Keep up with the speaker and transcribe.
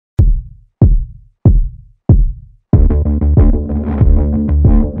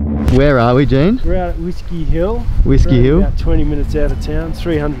Where are we, Gene? We're out at Whiskey Hill. Whiskey Hill? About 20 minutes out of town,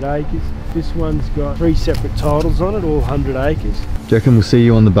 300 acres. This one's got 3 separate titles on it, all 100 acres. Do you reckon we'll see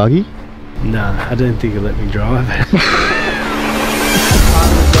you on the buggy? No, I don't think he'll let me drive it.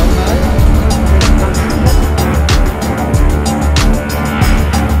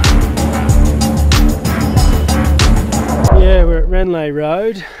 Yeah, we're at Ranelagh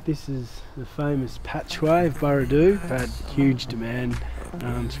Road. This is the famous patchway of Burradoo. Had huge demand,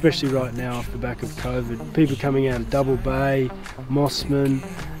 especially right now off the back of COVID. People coming out of Double Bay, Mossman,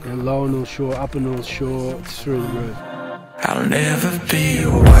 and Lower North Shore, Upper North Shore, it's through the roof. I'll never be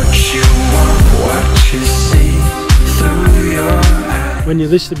what you want, what you see through your eyes. When you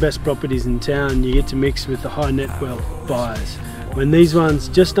list the best properties in town, you get to mix with the high net wealth buyers. When these ones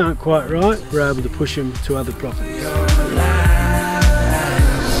just aren't quite right, we're able to push them to other properties.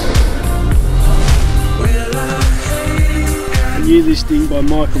 A new listing by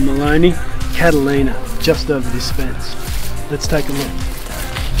Michael Maloney, Catalina, just over this fence. Let's take a look.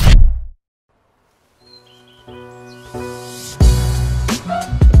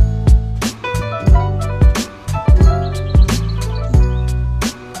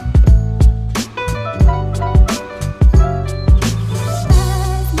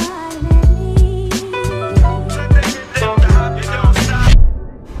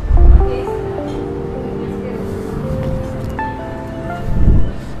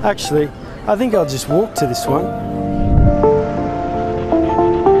 Actually, I think I'll just walk to this one.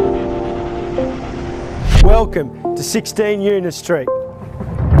 Welcome to 16 Eunice Street.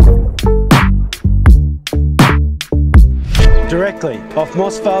 Directly off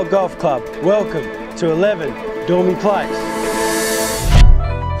Mossvale Golf Club. Welcome to 11 Dormy Place.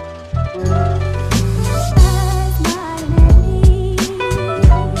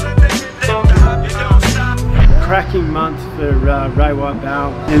 Cracking month for Ray White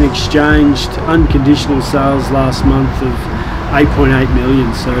Barrel, and exchanged unconditional sales last month of 8.8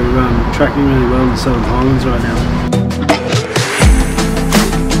 million, so tracking really well in the Southern Highlands right now.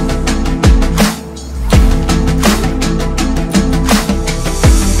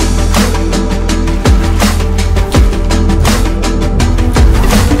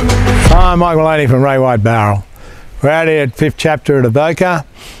 Hi, I'm Mike Maloney from Ray White Barrel. We're out here at 5th chapter at Avoca,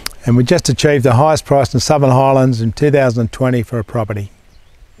 and we just achieved the highest price in the Southern Highlands in 2020 for a property.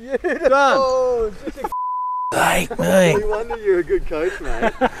 Yeah, done! Oh, Like, mate. No wonder you're a good coach,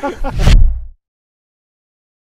 mate.